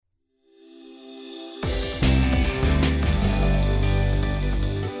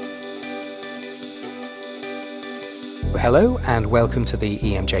Hello, and welcome to the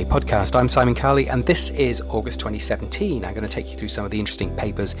EMJ podcast. I'm Simon Carley, and this is August 2017. I'm going to take you through some of the interesting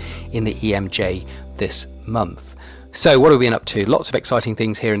papers in the EMJ this month. So what have we been up to? Lots of exciting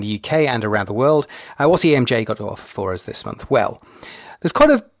things here in the UK and around the world. What's EMJ got to offer for us this month? Well, there's quite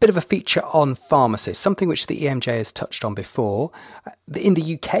a bit of a feature on pharmacists, something which the EMJ has touched on before. In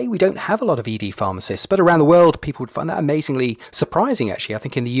the UK, we don't have a lot of ED pharmacists, but around the world, people would find that amazingly surprising, actually. I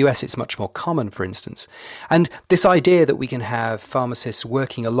think in the US, it's much more common, for instance. And this idea that we can have pharmacists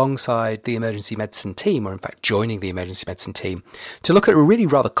working alongside the emergency medicine team, or in fact joining the emergency medicine team, to look at a really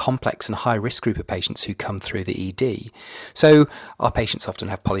rather complex and high-risk group of patients who come through the ED. So our patients often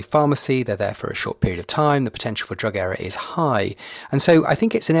have polypharmacy, they're there for a short period of time, the potential for drug error is high. And so I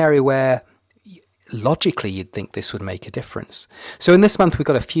think it's an area where logically you'd think this would make a difference. So in this month we've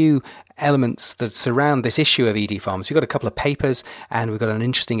got a few elements that surround this issue of ED pharmacy. We've got a couple of papers and we've got an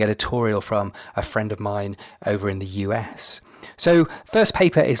interesting editorial from a friend of mine over in the US. So first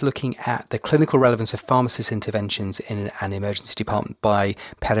paper is looking at the clinical relevance of pharmacist interventions in an emergency department by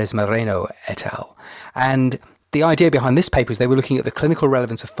Perez Moreno et al. And the idea behind this paper is they were looking at the clinical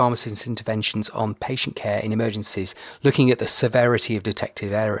relevance of pharmacist interventions on patient care in emergencies, looking at the severity of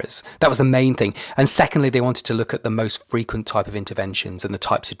detected errors. That was the main thing. And secondly, they wanted to look at the most frequent type of interventions and the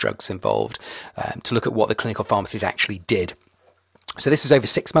types of drugs involved, to look at what the clinical pharmacists actually did. So this was over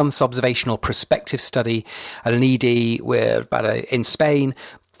 6 months observational prospective study at an ED in Spain,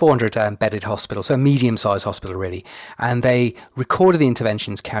 400 bedded hospital, so a medium-sized hospital really. And they recorded the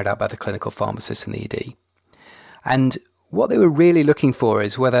interventions carried out by the clinical pharmacists in the ED. And what they were really looking for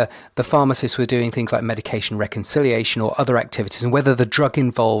is whether the pharmacists were doing things like medication reconciliation or other activities, and whether the drug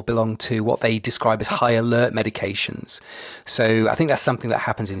involved belonged to what they describe as high alert medications. So I think that's something that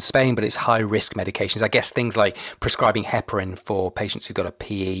happens in Spain, but it's high risk medications. I guess things like prescribing heparin for patients who've got a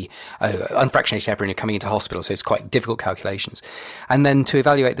PE, unfractionated heparin, are coming into hospital. So it's quite difficult calculations. And then to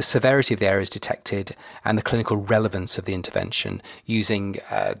evaluate the severity of the errors detected and the clinical relevance of the intervention using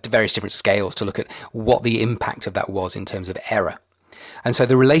various different scales to look at what the impact of that was in terms of error. And so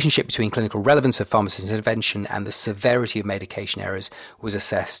the relationship between clinical relevance of pharmacist intervention and the severity of medication errors was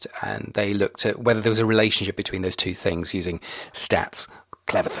assessed, and they looked at whether there was a relationship between those two things using stats.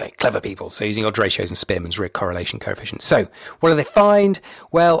 Clever people. So using odds ratios and Spearman's correlation coefficient. So what do they find?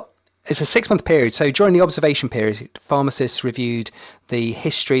 Well, it's a 6-month period. So during the observation period, pharmacists reviewed the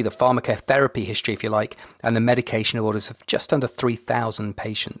history, the pharmacotherapy history, if you like, and the medication orders of just under 3,000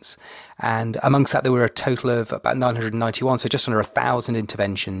 patients. And amongst that, there were a total of about 991, so just under 1,000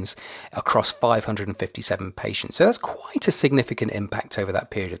 interventions across 557 patients. So that's quite a significant impact over that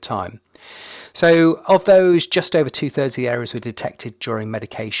period of time. So of those, just over 2/3 of the errors were detected during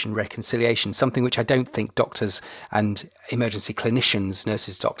medication reconciliation, something which I don't think doctors and emergency clinicians,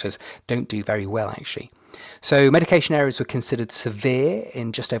 nurses, doctors, don't do very well, actually. So medication errors were considered severe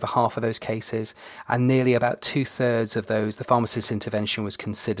in just over half of those cases, and nearly about 2/3 of those, the pharmacist's intervention was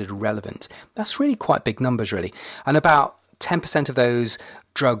considered relevant. That's really quite big numbers, really. And about 10% of those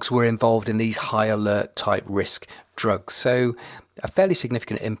drugs were involved in these high alert type risk drugs. So a fairly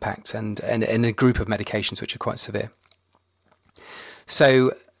significant impact and in a group of medications which are quite severe.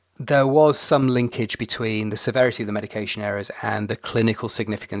 So there was some linkage between the severity of the medication errors and the clinical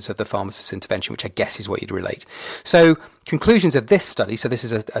significance of the pharmacist's intervention, which I guess is what you'd relate. So conclusions of this study, so this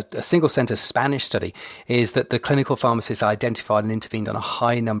is a single centre Spanish study, is that the clinical pharmacists identified and intervened on a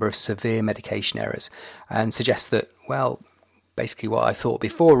high number of severe medication errors, and suggests that, well, basically what I thought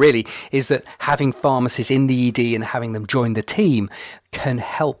before really is that having pharmacists in the ED and having them join the team can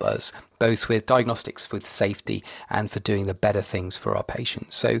help us both with diagnostics, with safety, and for doing the better things for our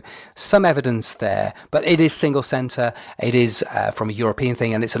patients. So some evidence there, but it is single centre, it is from a European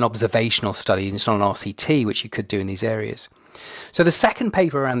thing, and it's an observational study, and it's not an RCT, which you could do in these areas. So the second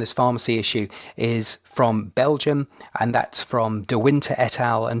paper around this pharmacy issue is from Belgium, and that's from De Winter et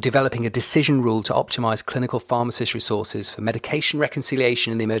al. And developing a decision rule to optimise clinical pharmacist resources for medication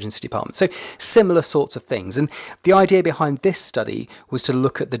reconciliation in the emergency department. So similar sorts of things. And the idea behind this study was to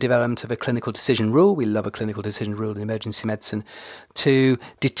look at the development of a clinical decision rule. We love a clinical decision rule in emergency medicine, to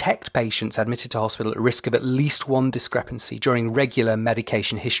detect patients admitted to hospital at risk of at least one discrepancy during regular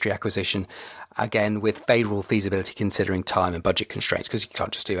medication history acquisition, again with favourable feasibility considering time and budget constraints, because you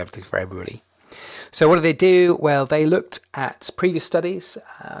can't just do everything for everybody. So what did they do? Well, they looked at previous studies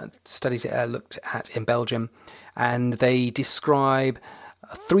looked at in Belgium, and they describe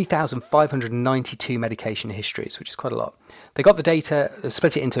 3,592 medication histories, which is quite a lot. They got the data,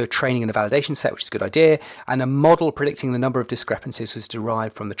 split it into a training and a validation set, which is a good idea, and a model predicting the number of discrepancies was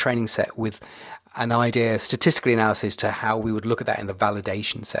derived from the training set with an idea, statistical analysis to how we would look at that in the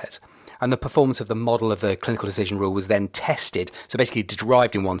validation set. And the performance of the model of the clinical decision rule was then tested. So basically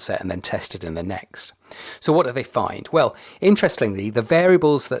derived in one set and then tested in the next. So what did they find? Well, interestingly, the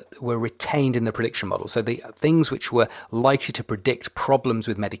variables that were retained in the prediction model, so the things which were likely to predict problems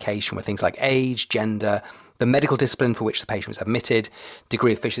with medication were things like age, gender, the medical discipline for which the patient was admitted,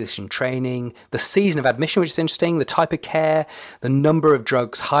 degree of physician training, the season of admission, which is interesting, the type of care, the number of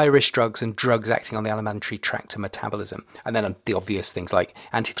drugs, high-risk drugs, and drugs acting on the alimentary tract and metabolism. And then the obvious things like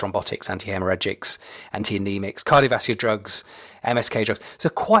antithrombotics, antihemorrhagics, antianemics, cardiovascular drugs, MSK drugs. So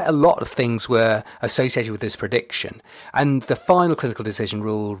quite a lot of things were associated with this prediction. And the final clinical decision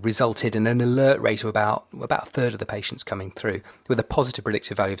rule resulted in an alert rate of about a third of the patients coming through with a positive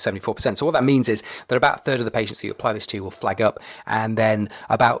predictive value of 74%. So what that means is that about a third of the patients that you apply this to will flag up, and then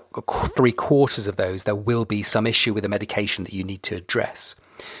about 3/4 of those, there will be some issue with the medication that you need to address.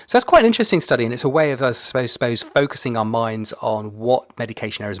 So that's quite an interesting study, and it's a way of, I suppose, focusing our minds on what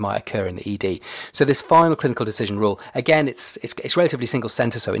medication errors might occur in the ED. So this final clinical decision rule, again, it's relatively single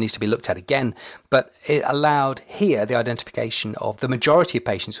centre, so it needs to be looked at again, but it allowed here the identification of the majority of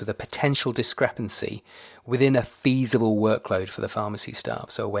patients with a potential discrepancy within a feasible workload for the pharmacy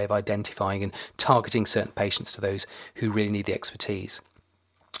staff, so a way of identifying and targeting certain patients to those who really need the expertise.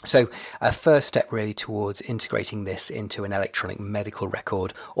 So a first step really towards integrating this into an electronic medical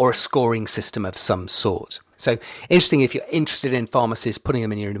record or a scoring system of some sort. So interesting, if you're interested in pharmacists, putting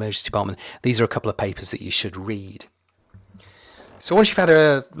them in your emergency department, these are a couple of papers that you should read. So once you've had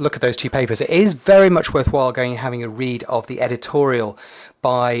a look at those two papers, it is very much worthwhile going and having a read of the editorial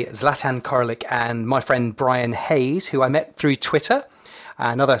by Zlatan Korolik and my friend Brian Hayes, who I met through Twitter.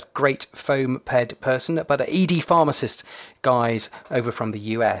 Another great foam-ped person, but an ED pharmacist guys over from the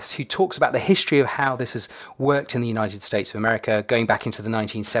US, who talks about the history of how this has worked in the United States of America, going back into the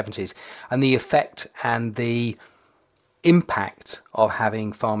 1970s, and the effect and the impact of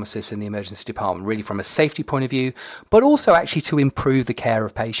having pharmacists in the emergency department, really from a safety point of view, but also actually to improve the care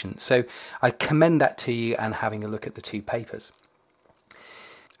of patients. So I commend that to you and having a look at the two papers.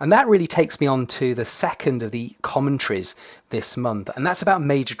 And that really takes me on to the second of the commentaries this month, and that's about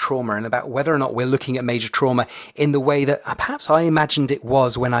major trauma and about whether or not we're looking at major trauma in the way that perhaps I imagined it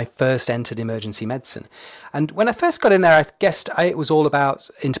was when I first entered emergency medicine. And when I first got in there, I guessed it was all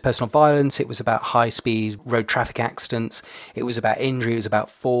about interpersonal violence, it was about high-speed road traffic accidents, it was about injury, it was about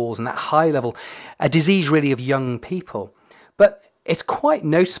falls, and that high level, a disease really of young people. But it's quite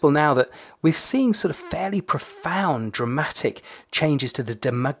noticeable now that we're seeing sort of fairly profound, dramatic changes to the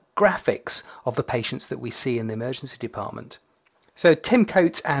demographics of the patients that we see in the emergency department. So Tim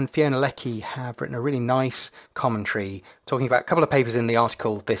Coates and Fiona Leckie have written a really nice commentary talking about a couple of papers in the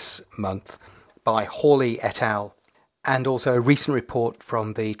article this month by Hawley et al. And also a recent report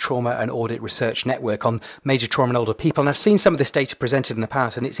from the Trauma and Audit Research Network on major trauma in older people. And I've seen some of this data presented in the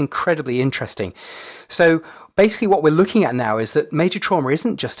past, and it's incredibly interesting. So basically what we're looking at now is that major trauma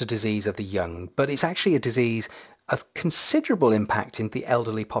isn't just a disease of the young, but it's actually a disease of considerable impact in the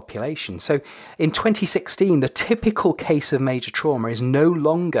elderly population. So in 2016, the typical case of major trauma is no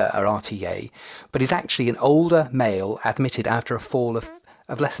longer a RTA, but is actually an older male admitted after a fall of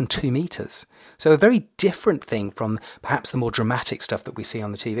less than 2 meters. So a very different thing from perhaps the more dramatic stuff that we see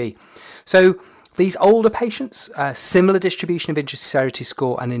on the TV. So these older patients, similar distribution of injury severity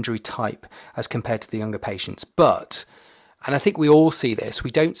score and injury type as compared to the younger patients. But, and I think we all see this,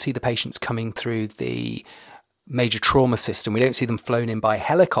 we don't see the patients coming through the major trauma system. We don't see them flown in by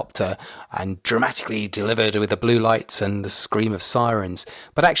helicopter and dramatically delivered with the blue lights and the scream of sirens,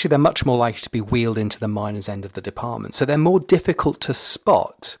 but actually they're much more likely to be wheeled into the minors end of the department. So they're more difficult to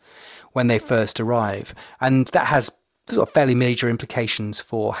spot when they first arrive, and that has sort of fairly major implications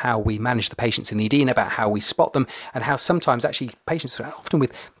for how we manage the patients in the ED and about how we spot them, and how sometimes actually patients, often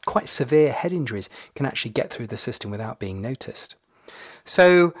with quite severe head injuries, can actually get through the system without being noticed.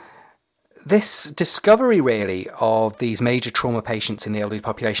 So this discovery really of these major trauma patients in the elderly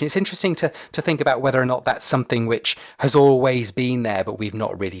population, it's interesting to think about whether or not that's something which has always been there but we've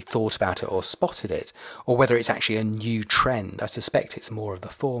not really thought about it or spotted it, or whether it's actually a new trend. I suspect it's more of the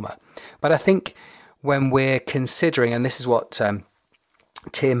former. But I think when we're considering, and this is what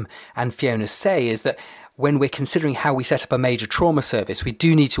Tim and Fiona say, is that when we're considering how we set up a major trauma service, we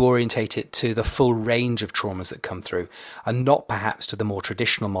do need to orientate it to the full range of traumas that come through, and not perhaps to the more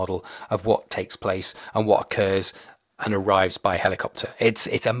traditional model of what takes place and what occurs and arrives by helicopter. It's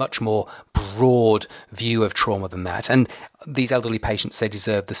a much more broad view of trauma than that. And these elderly patients, they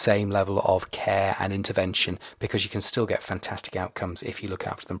deserve the same level of care and intervention, because you can still get fantastic outcomes if you look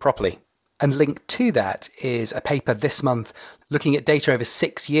after them properly. And linked to that is a paper this month looking at data over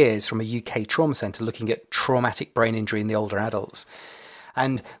 6 years from a UK trauma centre looking at traumatic brain injury in the older adults.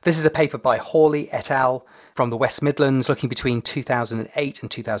 And this is a paper by Hawley et al. From the West Midlands, looking between 2008 and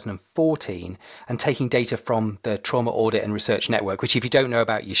 2014 and taking data from the Trauma Audit and Research Network, which if you don't know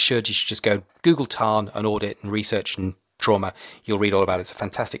about, you should just go Google TARN and audit and research and trauma. You'll read all about it. It's a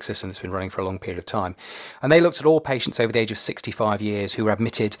fantastic system that's been running for a long period of time. And they looked at all patients over the age of 65 years who were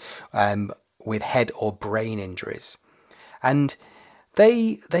admitted with head or brain injuries. And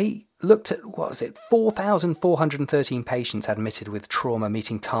they looked at, 4,413 patients admitted with trauma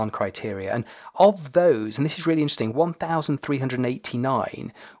meeting TARN criteria. And of those, and this is really interesting,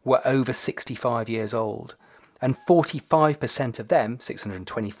 1,389 were over 65 years old. And 45% of them,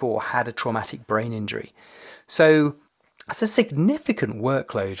 624, had a traumatic brain injury. So that's a significant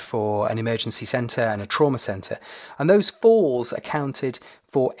workload for an emergency centre and a trauma centre. And those falls accounted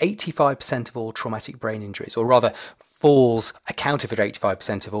for 85% of all traumatic brain injuries, or rather, falls accounted for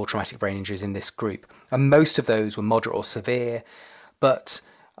 85% of all traumatic brain injuries in this group. And most of those were moderate or severe. But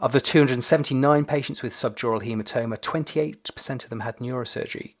of the 279 patients with subdural hematoma, 28% of them had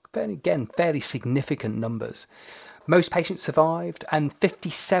neurosurgery. Again, fairly significant numbers. Most patients survived, and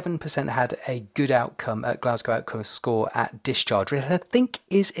 57% had a good outcome at Glasgow Outcome Score at discharge, which I think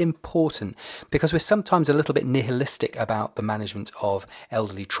is important because we're sometimes a little bit nihilistic about the management of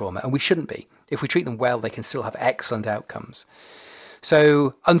elderly trauma, and we shouldn't be. If we treat them well, they can still have excellent outcomes.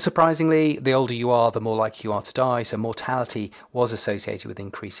 So, unsurprisingly, the older you are, the more likely you are to die, so mortality was associated with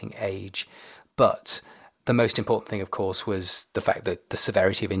increasing age. But the most important thing, of course, was the fact that the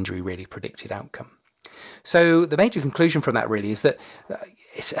severity of injury really predicted outcome. So the major conclusion from that really is that,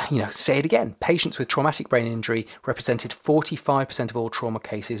 say it again, patients with traumatic brain injury represented 45% of all trauma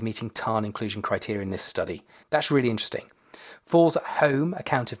cases meeting TARN inclusion criteria in this study. That's really interesting. Falls at home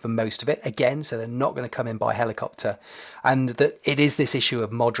accounted for most of it, again, so they're not going to come in by helicopter, and that it is this issue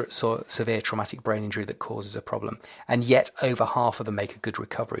of moderate or severe traumatic brain injury that causes a problem, and yet over half of them make a good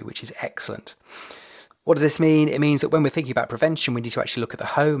recovery, which is excellent. What does this mean? It means that when we're thinking about prevention, we need to actually look at the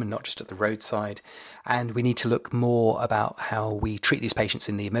home and not just at the roadside. And we need to look more about how we treat these patients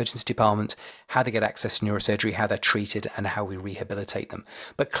in the emergency department, how they get access to neurosurgery, how they're treated, and how we rehabilitate them.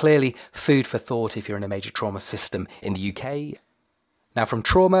 But clearly, food for thought if you're in a major trauma system in the UK. Now, from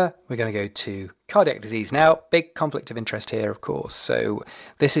trauma, we're going to go to cardiac disease. Now, big conflict of interest here, of course. So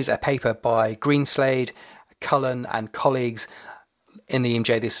this is a paper by Greenslade, Cullen, and colleagues in the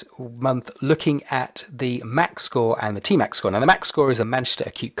EMJ this month, looking at the MAX score and the TMAX score. Now, the MAX score is a Manchester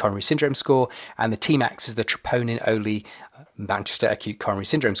Acute Coronary Syndrome score, and the TMAX is the troponin-only Manchester Acute Coronary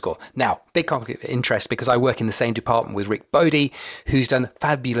Syndrome score. Now, big conflict of interest because I work in the same department with Rick Bodie, who's done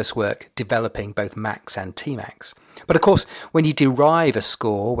fabulous work developing both MAX and TMAX. But of course, when you derive a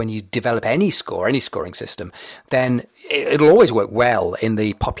score, when you develop any score, any scoring system, then it'll always work well in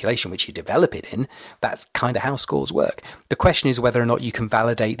the population which you develop it in. That's kind of how scores work. The question is whether or not you can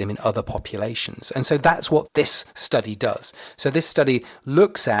validate them in other populations. And so that's what this study does. So this study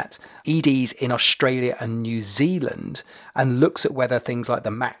looks at EDs in Australia and New Zealand and looks at whether things like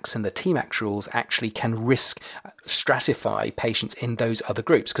the MAX and the TMAX rules actually can risk stratify patients in those other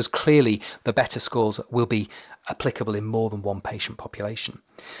groups, because clearly the better scores will be applicable in more than one patient population.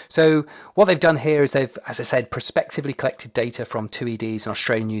 So what they've done here is they've, as I said, prospectively collected data from 2 EDs in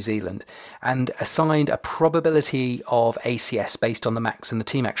Australia and New Zealand and assigned a probability of ACS based on the MAX and the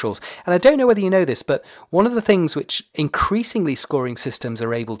TMAX rules. And I don't know whether you know this, but one of the things which increasingly scoring systems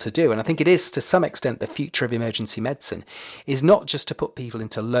are able to do, and I think it is to some extent the future of emergency medicine, is not just to put people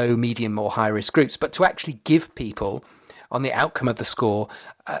into low, medium or high risk groups, but to actually give people on the outcome of the score,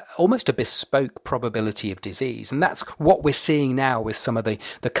 almost a bespoke probability of disease. And that's what we're seeing now with some of the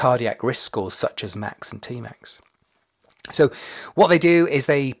cardiac risk scores, such as MAX and TMAX. So what they do is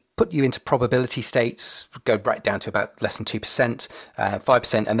they put you into probability states, go right down to about less than 2%,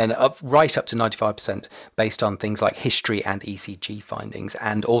 5%, and then right up to 95% based on things like history and ECG findings,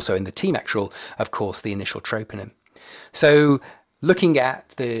 and also in the TMAX rule, of course, the initial troponin. So looking at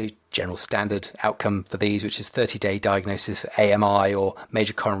the general standard outcome for these, which is 30-day diagnosis of AMI or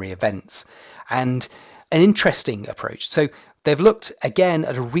major coronary events, and an interesting approach. So they've looked again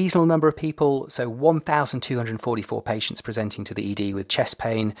at a reasonable number of people, so 1,244 patients presenting to the ED with chest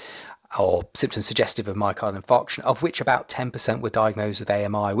pain or symptoms suggestive of myocardial infarction, of which about 10% were diagnosed with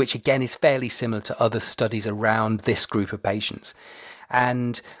AMI, which again is fairly similar to other studies around this group of patients.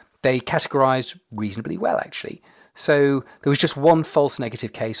 And they categorized reasonably well, actually. So there was just one false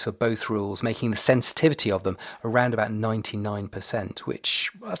negative case for both rules, making the sensitivity of them around about 99%, which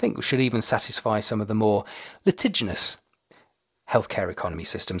I think should even satisfy some of the more litigious healthcare economy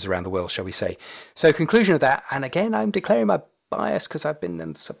systems around the world, shall we say. So conclusion of that, and again, I'm declaring my biased because I've been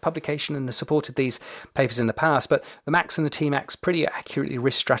in publication and supported these papers in the past, but the MAX and the TMAX pretty accurately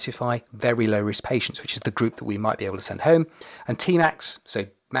risk stratify very low risk patients, which is the group that we might be able to send home. And TMAX, so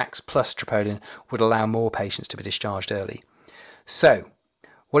MAX plus troponin, would allow more patients to be discharged early. So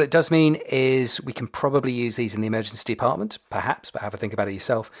what it does mean is we can probably use these in the emergency department, perhaps, but have a think about it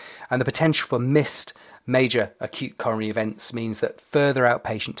yourself. And the potential for missed major acute coronary events means that further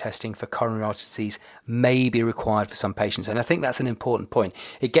outpatient testing for coronary artery disease may be required for some patients. And I think that's an important point.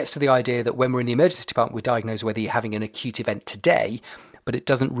 It gets to the idea that when we're in the emergency department, we diagnose whether you're having an acute event today, but it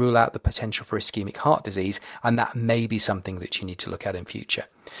doesn't rule out the potential for ischemic heart disease, and that may be something that you need to look at in future.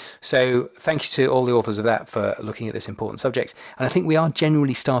 So thank you to all the authors of that for looking at this important subject. And I think we are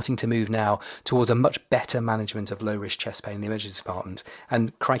generally starting to move now towards a much better management of low-risk chest pain in the emergency department.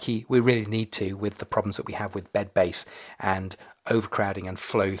 And crikey, we really need to, with the problems that we have with bed base and overcrowding and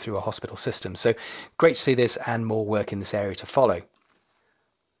flow through a hospital system. So great to see this and more work in this area to follow.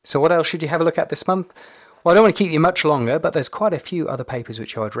 So what else should you have a look at this month? Well, I don't want to keep you much longer, but there's quite a few other papers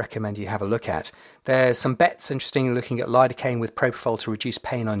which I would recommend you have a look at. There's some bets, interesting, looking at lidocaine with propofol to reduce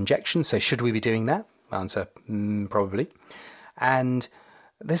pain on injection. So should we be doing that? Answer, probably. And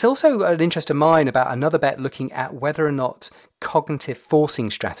there's also an interest of mine about another bet looking at whether or not cognitive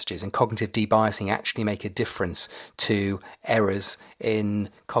forcing strategies and cognitive debiasing actually make a difference to errors in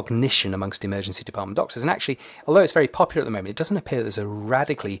cognition amongst emergency department doctors. And actually, although it's very popular at the moment, it doesn't appear that there's a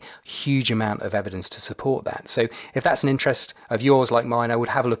radically huge amount of evidence to support that. So if that's an interest of yours like mine, I would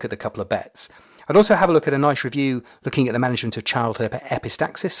have a look at a couple of bets. I'd also have a look at a nice review looking at the management of childhood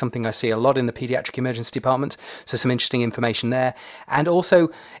epistaxis, something I see a lot in the paediatric emergency department, so some interesting information there. And also,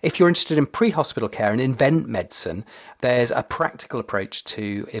 if you're interested in pre-hospital care and event medicine, there's a practical approach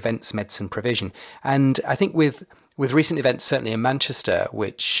to events medicine provision. And I think with recent events, certainly in Manchester,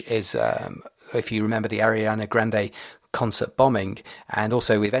 which is, if you remember the Ariana Grande concert bombing, and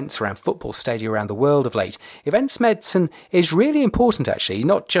also events around football stadia around the world of late, events medicine is really important actually,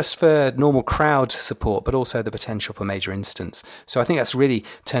 not just for normal crowd support, but also the potential for major incidents. So I think that's really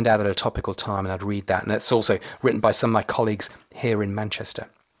turned out at a topical time, and I'd read that. And that's also written by some of my colleagues here in Manchester.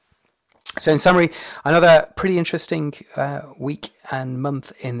 So in summary, another pretty interesting week and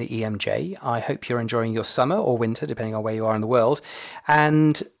month in the EMJ. I hope you're enjoying your summer or winter, depending on where you are in the world.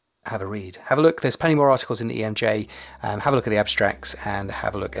 And have a read. Have a look. There's plenty more articles in the EMJ. Have a look at the abstracts and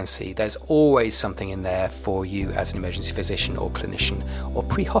have a look and see. There's always something in there for you as an emergency physician or clinician or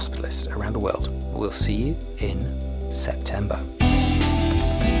pre-hospitalist around the world. We'll see you in September.